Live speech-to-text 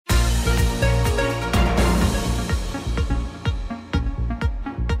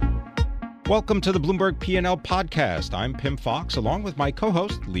Welcome to the Bloomberg P&L podcast. I'm Pim Fox, along with my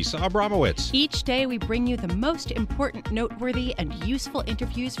co-host, Lisa Abramowitz. Each day, we bring you the most important, noteworthy, and useful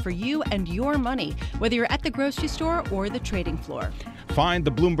interviews for you and your money, whether you're at the grocery store or the trading floor. Find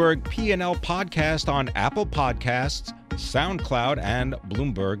the Bloomberg P&L podcast on Apple Podcasts, SoundCloud, and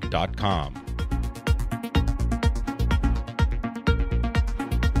Bloomberg.com.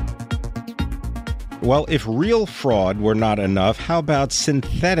 Well, if real fraud were not enough, how about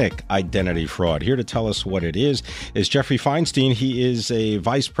synthetic identity fraud? Here to tell us what it is Jeffrey Feinstein. He is a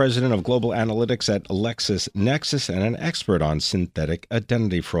vice president of global analytics at LexisNexis and an expert on synthetic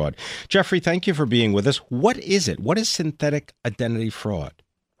identity fraud. Jeffrey, thank you for being with us. What is it? What is synthetic identity fraud?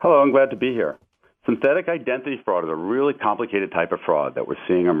 Hello, I'm glad to be here. Synthetic identity fraud is a really complicated type of fraud that we're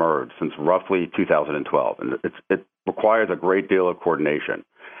seeing emerge since roughly 2012, and it requires a great deal of coordination.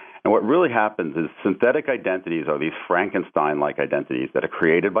 And what really happens is synthetic identities are these Frankenstein-like identities that are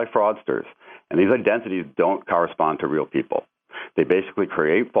created by fraudsters, and these identities don't correspond to real people. They basically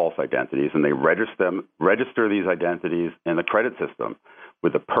create false identities, and they register these identities in the credit system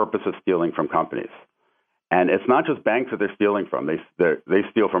with the purpose of stealing from companies. And it's not just banks that they're stealing from. They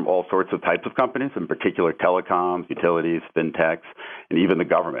steal from all sorts of types of companies, in particular telecoms, utilities, fintechs, and even the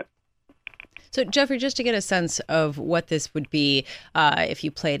government. So, Jeffrey, just to get a sense of what this would be if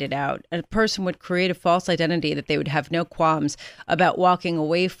you played it out, a person would create a false identity that they would have no qualms about walking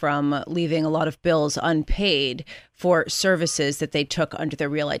away from, leaving a lot of bills unpaid for services that they took under their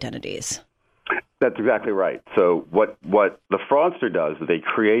real identities. That's exactly right. So what the fraudster does is they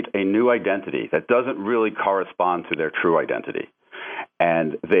create a new identity that doesn't really correspond to their true identity.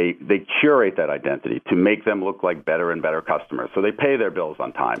 And they curate that identity to make them look like better and better customers. So they pay their bills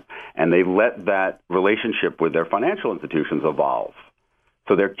on time, and they let that relationship with their financial institutions evolve.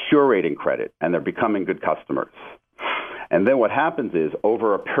 So they're curating credit, and they're becoming good customers. And then what happens is,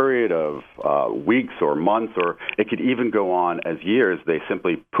 over a period of weeks or months, or it could even go on as years, they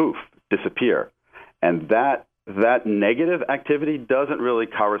simply poof, disappear. And that negative activity doesn't really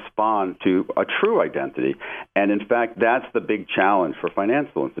correspond to a true identity. And in fact, that's the big challenge for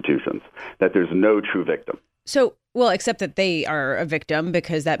financial institutions, that there's no true victim. So, well, except that they are a victim,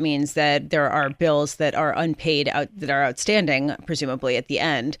 because that means that there are bills that are unpaid, that are outstanding, presumably at the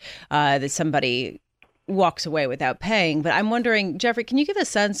end, that somebody walks away without paying. But I'm wondering, Jeffrey, can you give a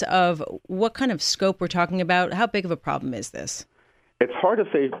sense of what kind of scope we're talking about? How big of a problem is this? It's hard to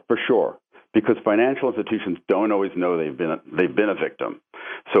say for sure, because financial institutions don't always know they've been a victim.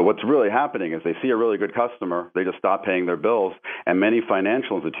 So what's really happening is they see a really good customer, they just stop paying their bills, and many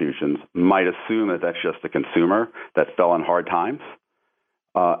financial institutions might assume that that's just a consumer that fell on hard times.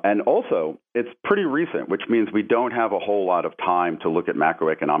 And also, it's pretty recent, which means we don't have a whole lot of time to look at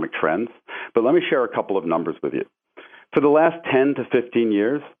macroeconomic trends. But let me share a couple of numbers with you. For the last 10 to 15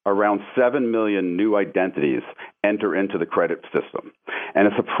 years, around 7 million new identities enter into the credit system. And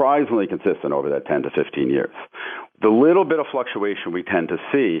it's surprisingly consistent over that 10 to 15 years. The little bit of fluctuation we tend to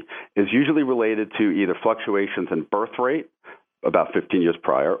see is usually related to either fluctuations in birth rate, about 15 years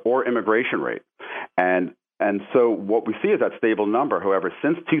prior, or immigration rate. And so what we see is that stable number. However,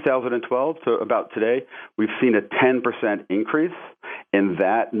 since 2012 to about today, we've seen a 10% increase in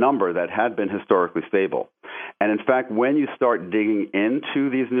that number that had been historically stable. And in fact, when you start digging into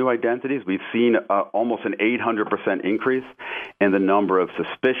these new identities, we've seen almost an 800% increase in the number of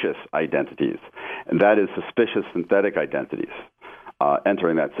suspicious identities. And that is suspicious synthetic identities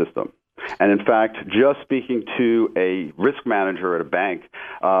entering that system. And in fact, just speaking to a risk manager at a bank,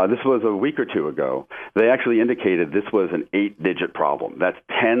 this was a week or two ago, they actually indicated this was an 8-digit problem. That's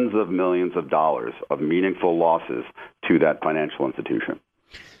tens of millions of dollars of meaningful losses to that financial institution.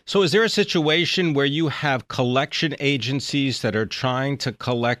 So is there a situation where you have collection agencies that are trying to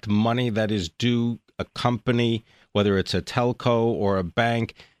collect money that is due a company, whether it's a telco or a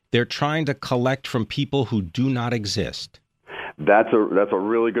bank? They're trying to collect from people who do not exist. That's a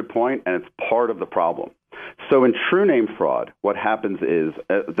really good point, and it's part of the problem. So in true name fraud, what happens is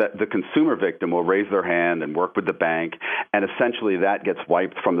that the consumer victim will raise their hand and work with the bank, and essentially that gets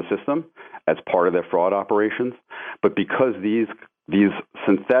wiped from the system as part of their fraud operations. But because these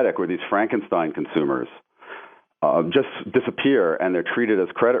synthetic or these Frankenstein consumers just disappear and they're treated as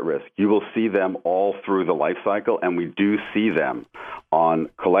credit risk, you will see them all through the life cycle, and we do see them on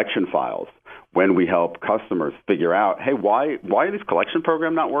collection files when we help customers figure out, hey, why are these collection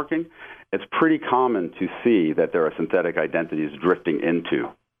programs not working? It's pretty common to see that there are synthetic identities drifting into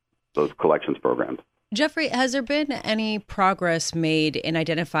those collections programs. Jeffrey, has there been any progress made in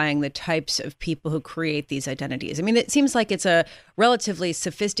identifying the types of people who create these identities? I mean, it seems like it's a relatively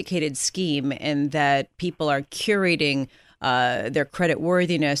sophisticated scheme in that people are curating their credit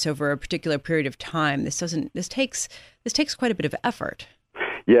worthiness over a particular period of time. This takes quite a bit of effort.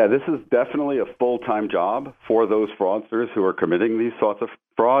 Yeah, this is definitely a full-time job for those fraudsters who are committing these sorts of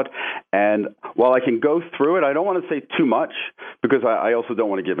fraud. And while I can go through it, I don't want to say too much because I also don't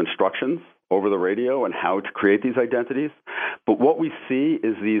want to give instructions over the radio on how to create these identities. But what we see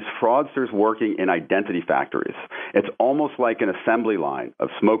is these fraudsters working in identity factories. It's almost like an assembly line of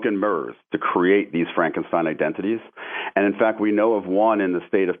smoke and mirrors to create these Frankenstein identities. And in fact, we know of one in the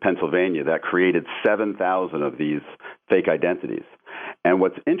state of Pennsylvania that created 7,000 of these fake identities. And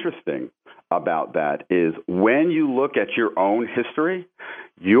what's interesting about that is when you look at your own history,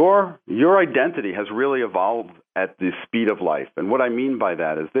 your identity has really evolved at the speed of life. And what I mean by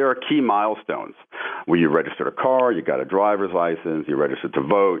that is there are key milestones where you registered a car, you got a driver's license, you registered to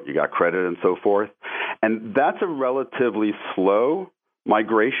vote, you got credit, and so forth. And that's a relatively slow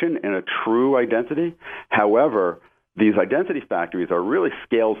migration in a true identity. However, these identity factories are really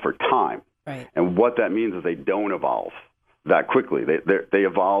scaled for time. Right. And what that means is they don't evolve that quickly. They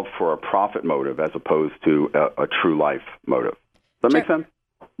evolve for a profit motive as opposed to a true life motive. Does that make sense?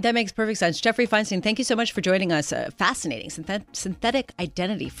 That makes perfect sense. Jeffrey Feinstein, thank you so much for joining us. Fascinating. Synthetic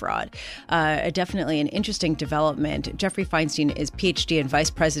identity fraud. Definitely an interesting development. Jeffrey Feinstein is PhD and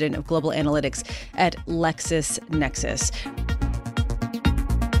Vice President of Global Analytics at LexisNexis.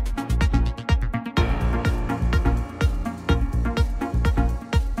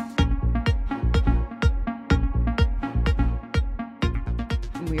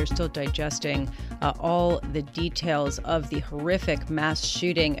 We are still digesting all the details of the horrific mass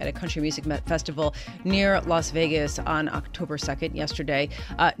shooting at a country music festival near Las Vegas on October 2nd, yesterday.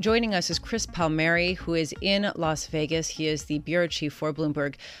 Joining us is Chris Palmieri, who is in Las Vegas. He is the bureau chief for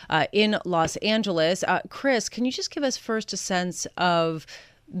Bloomberg in Los Angeles. Chris, can you just give us first a sense of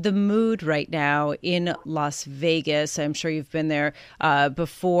the mood right now in Las Vegas? I'm sure you've been there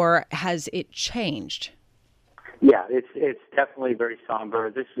before. Has it changed? Yeah, it's definitely very somber.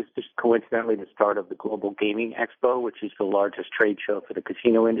 This is just coincidentally the start of the Global Gaming Expo, which is the largest trade show for the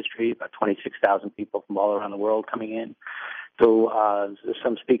casino industry, about 26,000 people from all around the world coming in. So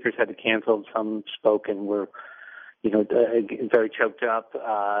some speakers had to cancel, some spoke and were, very choked up.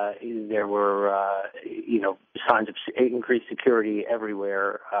 There were, signs of increased security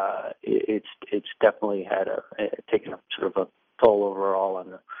everywhere. It's definitely had taken a sort of a toll overall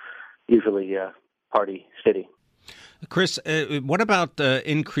on the usually party city. Chris, what about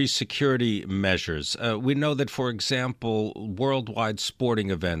increased security measures? We know that, for example, worldwide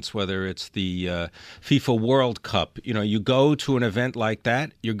sporting events, whether it's the FIFA World Cup, you go to an event like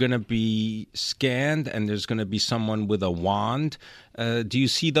that, you're going to be scanned and there's going to be someone with a wand. Do you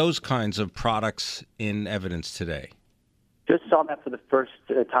see those kinds of products in evidence today? Just saw that for the first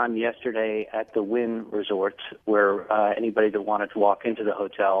time yesterday at the Wynn Resort, where anybody that wanted to walk into the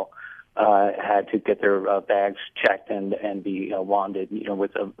hotel had to get their bags checked and be wanded,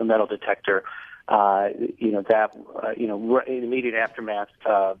 with a metal detector. In the immediate aftermath,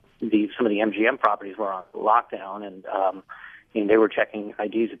 some of the MGM properties were on lockdown, and they were checking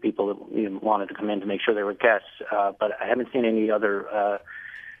IDs of people that wanted to come in to make sure they were guests. But I haven't seen any other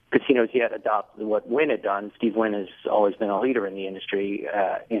casinos yet adopt what Wynn had done. Steve Wynn has always been a leader in the industry.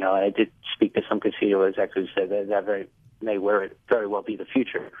 I did speak to some casino executives who said that may very well be the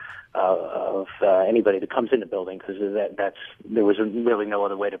future of anybody that comes in the building, because there was really no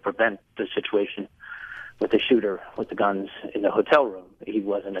other way to prevent the situation with the shooter with the guns in the hotel room. He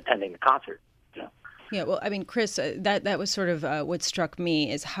wasn't attending the concert. Yeah, well, I mean, Chris, that was sort of what struck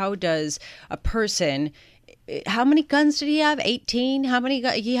me is how does a person. How many guns did he have? 18? How many?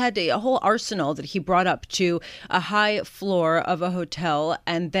 He had a whole arsenal that he brought up to a high floor of a hotel,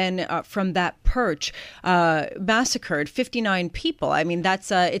 and then from that perch, massacred 59 people. I mean,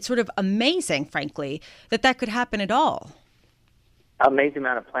 it's sort of amazing, frankly, that could happen at all. Amazing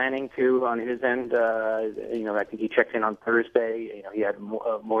amount of planning too on his end. I think he checked in on Thursday. He had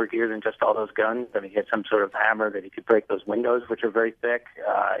more gear than just all those guns. I mean, he had some sort of hammer that he could break those windows, which are very thick.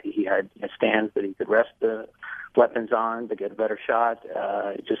 He had stands that he could rest the weapons on to get a better shot.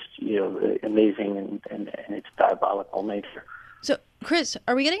 Amazing and its diabolical nature. So, Chris,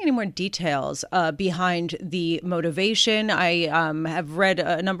 are we getting any more details behind the motivation? I have read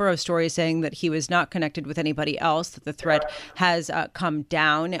a number of stories saying that he was not connected with anybody else, that the threat has come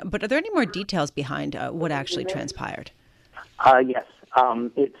down. But are there any more details behind what actually transpired? Yes.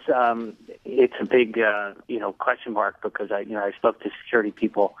 It's a big, question mark, because I spoke to security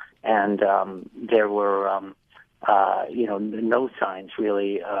people, and there were, no signs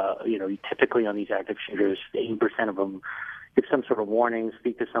really. Typically on these active shooters, 80% of them give some sort of warning,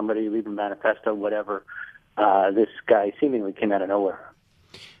 speak to somebody, leave a manifesto, whatever. this guy seemingly came out of nowhere.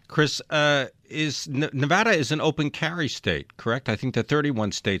 Chris, Nevada is an open carry state, correct? I think there are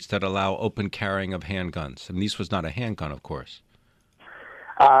 31 states that allow open carrying of handguns. And this was not a handgun, of course.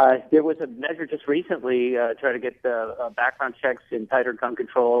 There was a measure just recently try to get background checks and tighter gun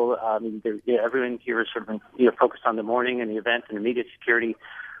control. Everyone here is sort of focused on the morning and the event and immediate security.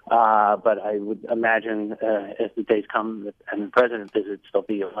 But I would imagine as the days come and the president visits, there'll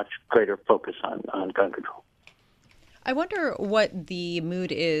be a much greater focus on gun control. I wonder what the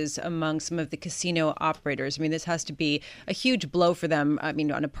mood is among some of the casino operators. I mean, this has to be a huge blow for them. I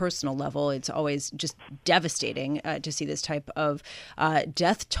mean, on a personal level, it's always just devastating to see this type of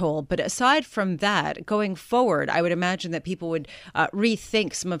death toll. But aside from that, going forward, I would imagine that people would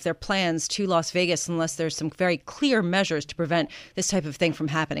rethink some of their plans to Las Vegas unless there's some very clear measures to prevent this type of thing from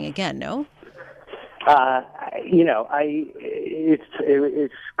happening again, no? It's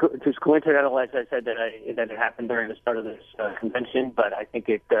just coincidental, as I said, that it happened during the start of this convention. But I think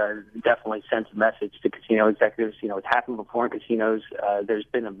it definitely sends a message to casino executives. It's happened before in casinos. There's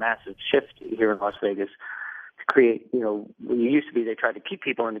been a massive shift here in Las Vegas to create. When you used to be, they tried to keep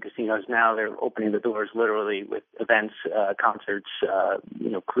people in the casinos. Now they're opening the doors literally with events, concerts.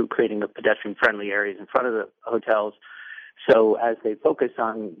 Creating the pedestrian-friendly areas in front of the hotels. So as they focus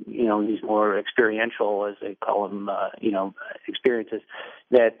on, these more experiential, as they call them, experiences,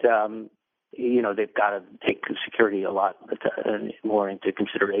 that, they've got to take security a lot more into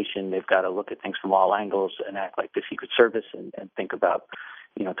consideration. They've got to look at things from all angles and act like the Secret Service and think about,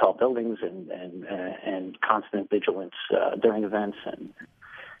 tall buildings and constant vigilance during events. And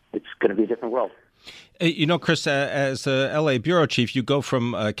it's going to be a different world. Chris, as a L.A. bureau chief, you go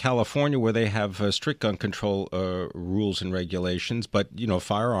from California, where they have strict gun control rules and regulations, but,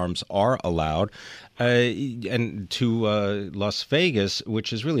 firearms are allowed, and to Las Vegas,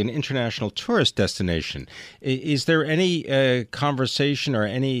 which is really an international tourist destination. Is there any conversation or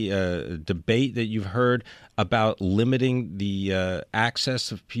any debate that you've heard about limiting the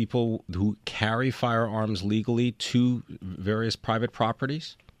access of people who carry firearms legally to various private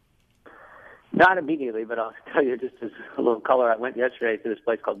properties? Not immediately, but I'll tell you just as a little color. I went yesterday to this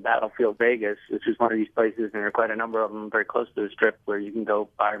place called Battlefield Vegas, which is one of these places, and there are quite a number of them very close to the Strip where you can go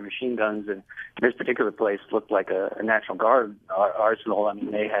fire machine guns. And this particular place looked like a National Guard arsenal. I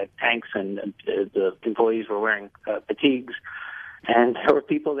mean, they had tanks, and the employees were wearing fatigues. And there were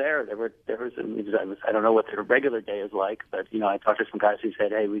people there. There was. I don't know what their regular day is like, but I talked to some guys who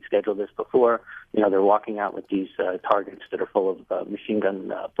said, "Hey, we scheduled this before." They're walking out with these targets that are full of machine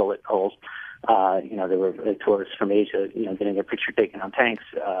gun bullet holes. There were tourists from Asia, getting their picture taken on tanks.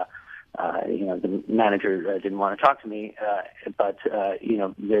 The manager didn't want to talk to me, but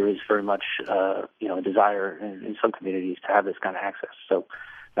there is very much a desire in some communities to have this kind of access. So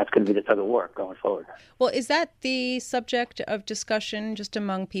that's going to be the tug of war going forward. Well, is that the subject of discussion just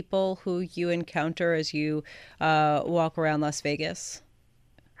among people who you encounter as you walk around Las Vegas?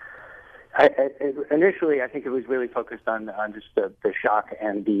 Initially, I think it was really focused on just the shock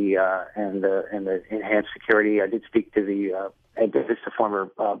and the enhanced security. I did speak to the former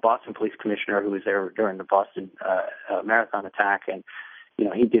Boston police commissioner who was there during the Boston marathon attack, and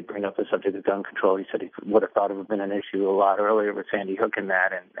he did bring up the subject of gun control. He said he would have thought it would have been an issue a lot earlier with Sandy Hook and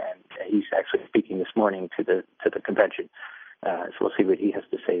that, and he's actually speaking this morning to the convention. So we'll see what he has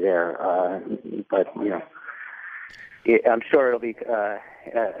to say there. But I'm sure it'll be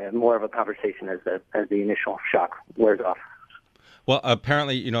more of a conversation as the initial shock wears off. Well,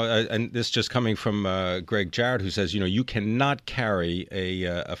 apparently, and this just coming from Greg Jarrett, who says, you cannot carry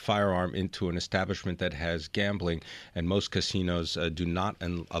a firearm into an establishment that has gambling, and most casinos do not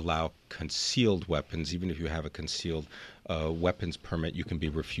allow concealed weapons. Even if you have a concealed weapons permit, you can be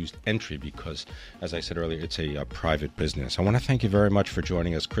refused entry because, as I said earlier, it's a private business. I want to thank you very much for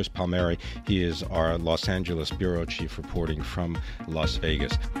joining us, Chris Palmieri. He is our Los Angeles bureau chief reporting from Las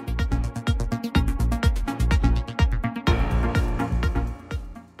Vegas.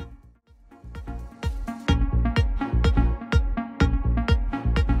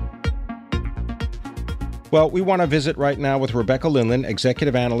 Well, we want to visit right now with Rebecca Lindland,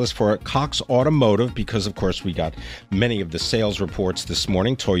 executive analyst for Cox Automotive, because, of course, we got many of the sales reports this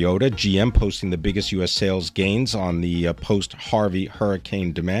morning. Toyota, GM posting the biggest U.S. sales gains on the post-Harvey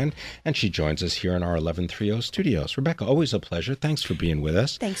hurricane demand. And she joins us here in our 1130 studios. Rebecca, always a pleasure. Thanks for being with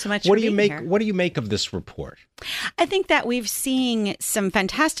us. Thanks so much for being here. What do you make of this report? I think that we've seen some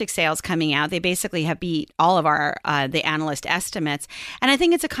fantastic sales coming out. They basically have beat all of our the analyst estimates. And I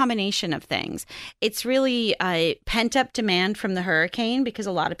think it's a combination of things. It's really pent-up demand from the hurricane because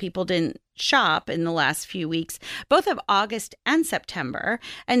a lot of people didn't shop in the last few weeks, both of August and September.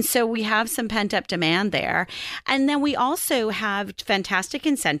 And so we have some pent-up demand there. And then we also have fantastic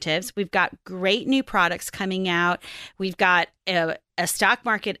incentives. We've got great new products coming out. We've got a stock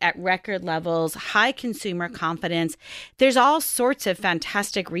market at record levels, high consumer confidence. There's all sorts of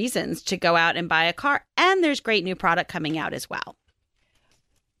fantastic reasons to go out and buy a car. And there's great new product coming out as well.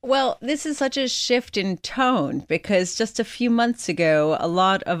 Well, this is such a shift in tone because just a few months ago, a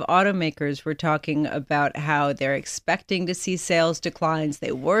lot of automakers were talking about how they're expecting to see sales declines.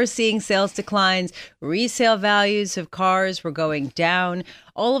 They were seeing sales declines. Resale values of cars were going down.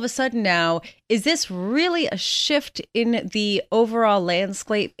 All of a sudden now, is this really a shift in the overall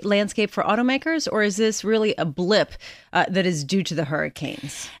landscape for automakers, or is this really a blip that is due to the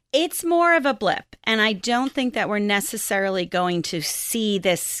hurricanes? It's more of a blip, and I don't think that we're necessarily going to see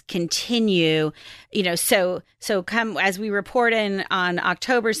this continue. So come as we report in on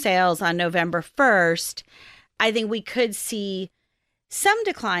October sales on November 1st, I think we could see some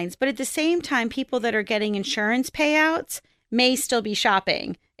declines, but at the same time, people that are getting insurance payouts may still be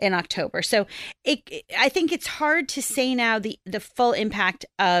shopping in October. So I think it's hard to say now the full impact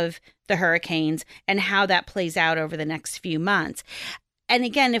of the hurricanes and how that plays out over the next few months. And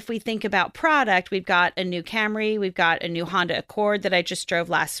again, if we think about product, we've got a new Camry, we've got a new Honda Accord that I just drove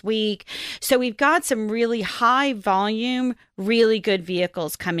last week. So we've got some really high volume, really good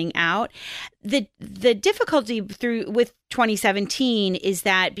vehicles coming out. The difficulty with 2017 is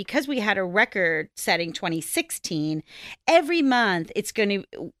that because we had a record-setting 2016, every month it's going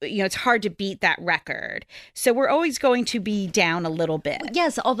to, it's hard to beat that record. So we're always going to be down a little bit.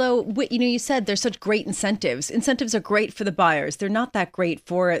 Yes, although, you said there's such great incentives. Incentives are great for the buyers. They're not that great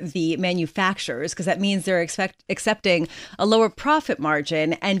for the manufacturers because that means they're accepting a lower profit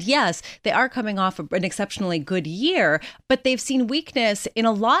margin. And yes, they are coming off an exceptionally good year, but they've seen weakness in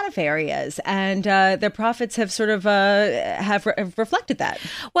a lot of areas, and their profits have sort of have reflected that.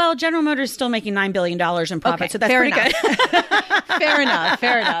 Well, General Motors is still making $9 billion in profit, okay, so that's pretty good. Fair enough.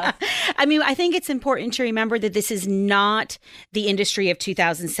 I mean, I think it's important to remember that this is not the industry of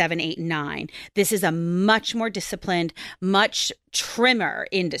 2007, 8, and 9. This is a much more disciplined, much trimmer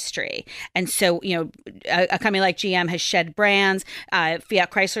industry. And so, a company like GM has shed brands,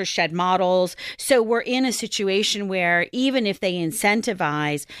 Fiat Chrysler shed models. So we're in a situation where even if they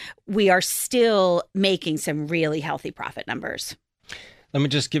incentivize, we are still making some really healthy profit numbers. Let me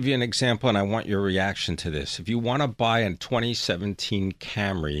just give you an example, and I want your reaction to this. If you want to buy a 2017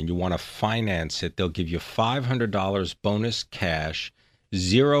 Camry and you want to finance it, they'll give you $500 bonus cash,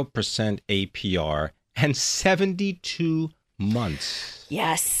 0% APR, and 72 months.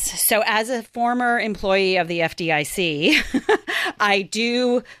 Yes. So as a former employee of the FDIC, I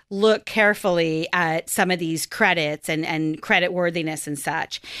do look carefully at some of these credits and credit worthiness and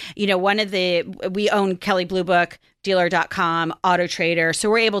such. We own Kelley Blue Book, dealer.com, Auto Trader. So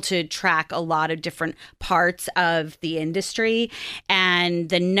we're able to track a lot of different parts of the industry. And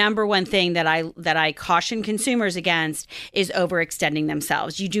the number one thing that I caution consumers against is overextending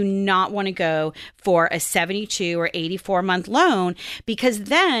themselves. You do not want to go for a 72 or 84 month loan, because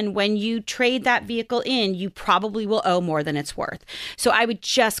then when you trade that vehicle in, you probably will owe more than it's worth. So I would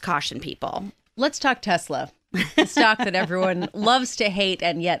just caution people. Let's talk Tesla. The stock that everyone loves to hate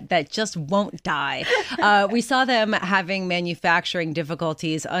and yet that just won't die. We saw them having manufacturing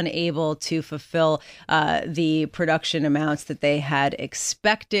difficulties, unable to fulfill the production amounts that they had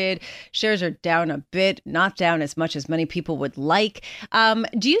expected. Shares are down a bit, not down as much as many people would like.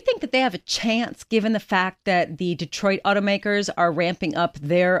 Do you think that they have a chance, given the fact that the Detroit automakers are ramping up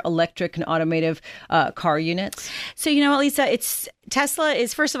their electric and automotive car units? So you know what, Lisa? Tesla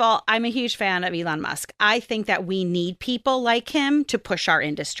is, first of all, I'm a huge fan of Elon Musk. I think that we need people like him to push our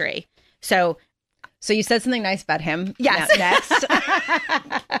industry. So you said something nice about him. Yes. Next.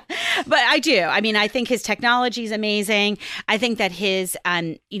 But I do. I mean, I think his technology is amazing. I think that his,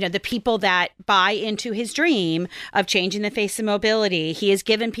 the people that buy into his dream of changing the face of mobility, he has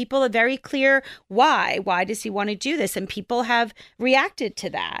given people a very clear why. Why does he want to do this? And people have reacted to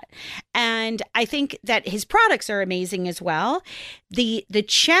that. And I think that his products are amazing as well. The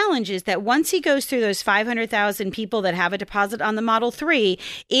challenge is that once he goes through those 500,000 people that have a deposit on the Model 3,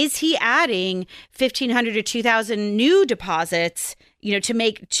 is he adding 1,500 to 2,000 new deposits, to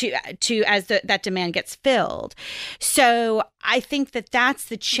make as that demand gets filled. So I think that that's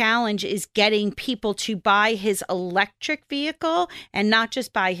the challenge, is getting people to buy his electric vehicle and not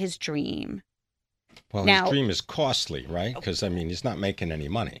just buy his dream. Well, his dream is costly, right? Because, he's not making any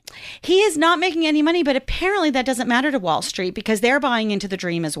money. He is not making any money, but apparently that doesn't matter to Wall Street because they're buying into the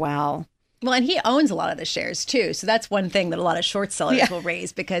dream as well. Well, and he owns a lot of the shares too, so that's one thing that a lot of short sellers will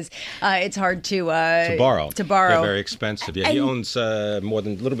raise because it's hard to borrow. They're very expensive. Yeah, he owns a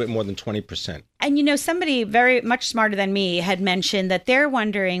little bit more than 20%. And somebody very much smarter than me had mentioned that they're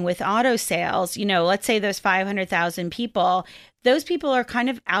wondering with auto sales. Let's say those 500,000 people. Those people are kind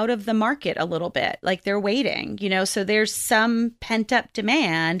of out of the market a little bit, like they're waiting, so there's some pent up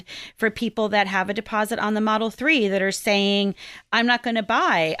demand for people that have a deposit on the Model 3 that are saying, I'm not going to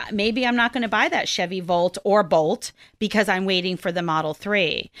buy that Chevy Volt or Bolt because I'm waiting for the Model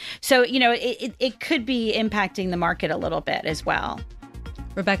 3. So, it could be impacting the market a little bit as well.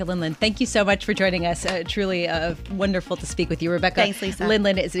 Rebecca Lindland, thank you so much for joining us. Truly wonderful to speak with you. Rebecca Thanks, Lisa.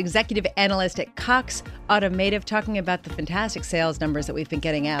 Lindland is an executive analyst at Cox Automotive, talking about the fantastic sales numbers that we've been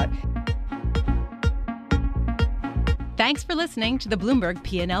getting out. Thanks for listening to the Bloomberg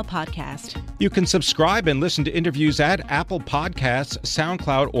P&L podcast. You can subscribe and listen to interviews at Apple Podcasts,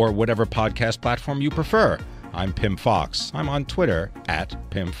 SoundCloud, or whatever podcast platform you prefer. I'm Pim Fox. I'm on Twitter at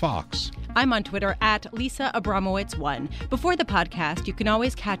Pim Fox. I'm on Twitter at Lisa Abramowitz1. Before the podcast, you can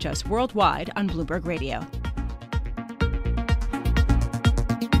always catch us worldwide on Bloomberg Radio.